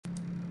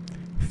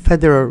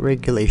Federal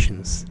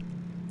regulations.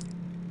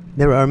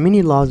 There are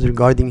many laws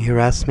regarding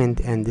harassment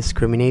and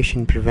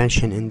discrimination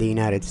prevention in the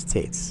United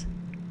States.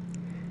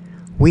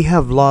 We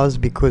have laws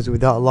because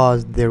without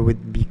laws there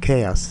would be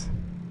chaos.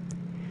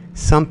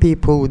 Some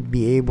people would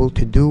be able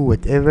to do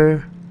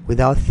whatever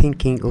without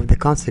thinking of the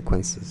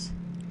consequences.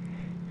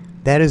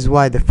 That is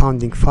why the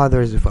founding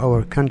fathers of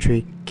our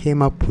country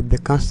came up with the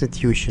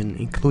Constitution,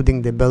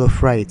 including the Bill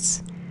of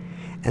Rights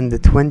and the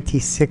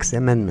 26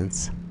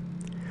 amendments.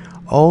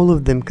 All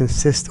of them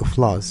consist of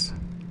laws.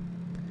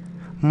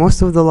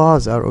 Most of the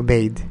laws are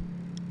obeyed.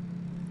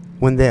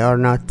 When they are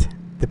not,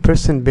 the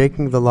person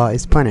breaking the law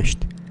is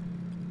punished.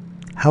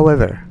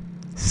 However,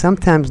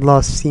 sometimes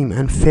laws seem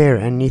unfair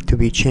and need to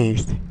be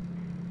changed.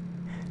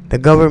 The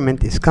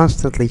government is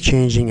constantly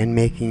changing and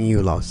making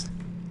new laws.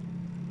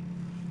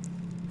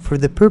 For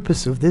the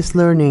purpose of this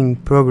learning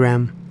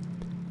program,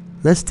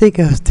 let's take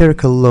a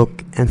historical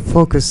look and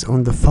focus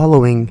on the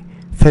following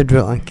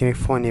federal and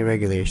California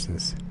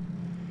regulations.